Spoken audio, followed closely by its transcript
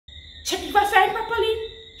Check if I signed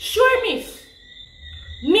properly. Sure, miss.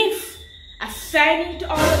 Miss, I sign into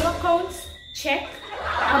all of my accounts. Check.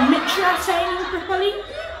 I make sure I sign in properly.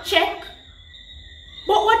 Check.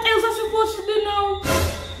 But what else am I supposed to do now?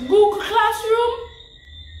 Google Classroom?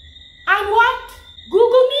 And what?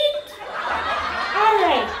 Google Meet?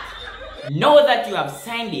 Alright. Now that you have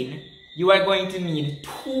signed in, you are going to need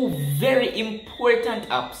two very important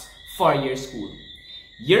apps for your school.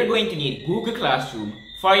 You're going to need Google Classroom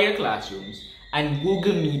for your classrooms and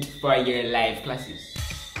Google Meet for your live classes.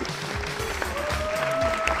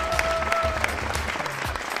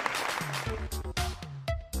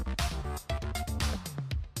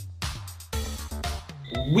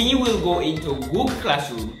 We will go into Google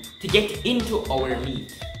Classroom to get into our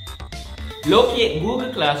Meet. Locate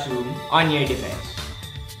Google Classroom on your device.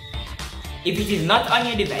 If it is not on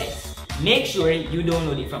your device, make sure you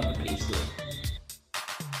download it from the Play Store.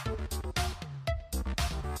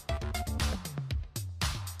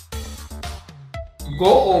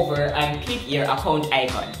 Go over and click your account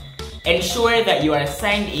icon. Ensure that you are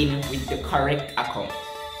signed in with the correct account.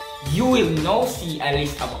 You will now see a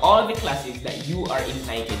list of all the classes that you are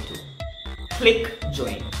invited to. Click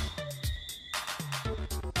Join.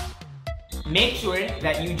 Make sure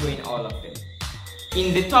that you join all of them.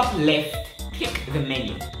 In the top left, click the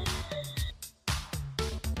menu.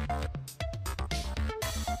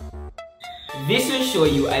 This will show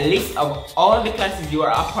you a list of all the classes you are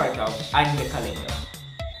a part of and the calendar.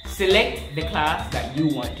 Select the class that you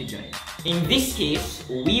want to join. In this case,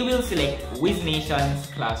 we will select Wiz Nation's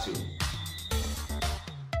classroom.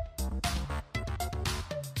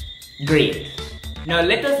 Great. Now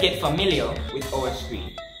let us get familiar with our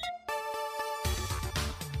screen.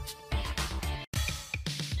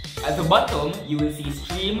 At the bottom, you will see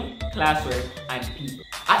Stream, Classwork, and People.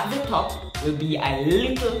 At the top will be a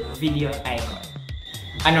little video icon.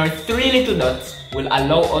 And our three little dots will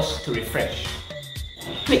allow us to refresh.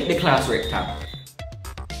 Click the Classwork tab.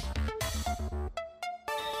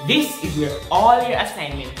 This is where all your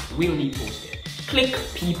assignments will be posted. Click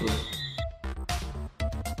People.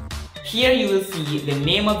 Here you will see the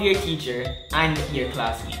name of your teacher and your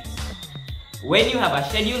classmates. When you have a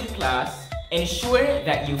scheduled class, ensure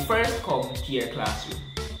that you first come to your classroom.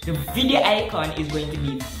 The video icon is going to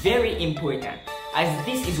be very important, as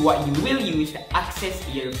this is what you will use to access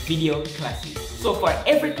your video classes. So for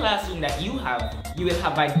every classroom that you will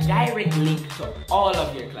have a direct link to all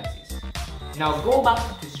of your classes. Now go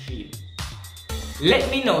back to Stream. Let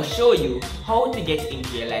me now show you how to get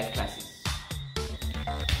into your live classes.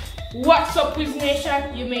 What's up, Wiz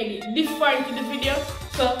Nation? You made it this far into the video,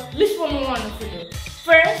 so this one we want to do.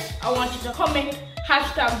 First, I want you to comment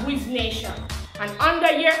 #WizNation, and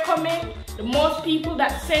under your comment, the most people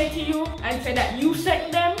that sent to you and say that you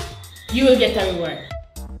sent them, you will get a reward.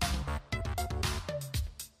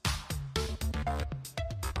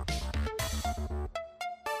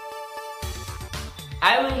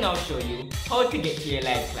 I will now show you how to get to your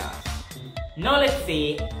live class. Now let's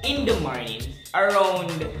say in the mornings around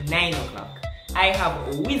 9 o'clock, I have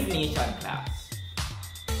a Wiz Nation class.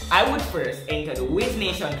 I would first enter the Wiz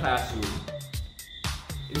Nation classroom,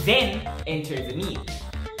 then enter the Meet.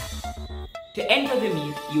 To enter the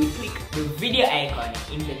Meet, you would click the video icon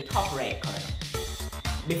in the top right corner.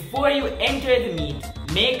 Before you enter the Meet,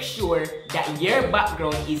 make sure that your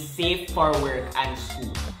background is safe for work and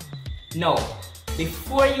school. Now,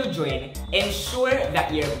 before you join, ensure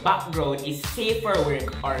that your background is safe for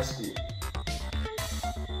work or school.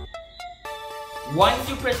 Once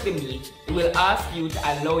you press the Meet, it will ask you to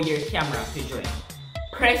allow your camera to join.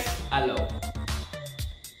 Press Allow.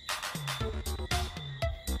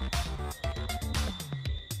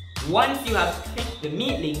 Once you have clicked the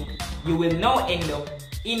Meet link, you will now end up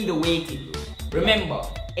in the waiting room. Remember,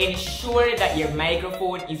 ensure that your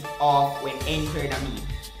microphone is off when entering a Meet.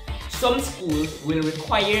 Some schools will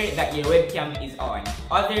require that your webcam is on,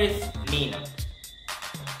 others may not.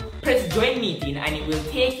 Press Join Meeting and it will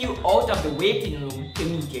take you out of the waiting room to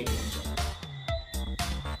meet your teacher.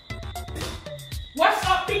 What's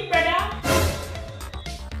up, big brother?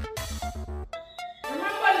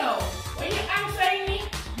 Remember now, when you're answering me,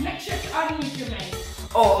 make sure to unmute your mic.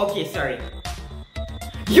 Oh, okay, sorry.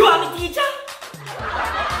 You are the teacher?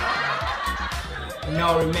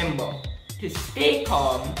 Now remember, to stay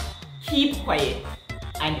calm, keep quiet,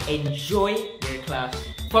 and enjoy your class.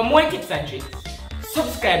 For more tips and tricks,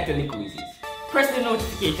 subscribe to Likkle Wizzies, press the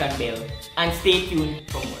notification bell, and stay tuned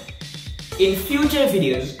for more. In future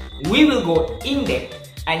videos, we will go in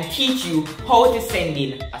depth and teach you how to send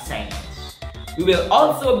in assignments. We will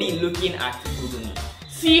also be looking at Google Meet.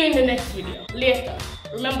 See you in the next video. Later.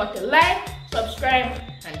 Remember to like, subscribe,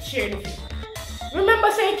 and share the video.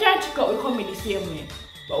 Remember, say you can't check out the comedy the same way.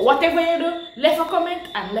 But whatever you do, leave a comment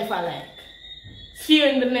and leave a like. See you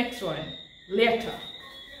in the next one. Later.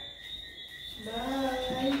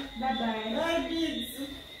 Bye. Bye-bye. Bye, kids.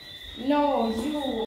 No, you.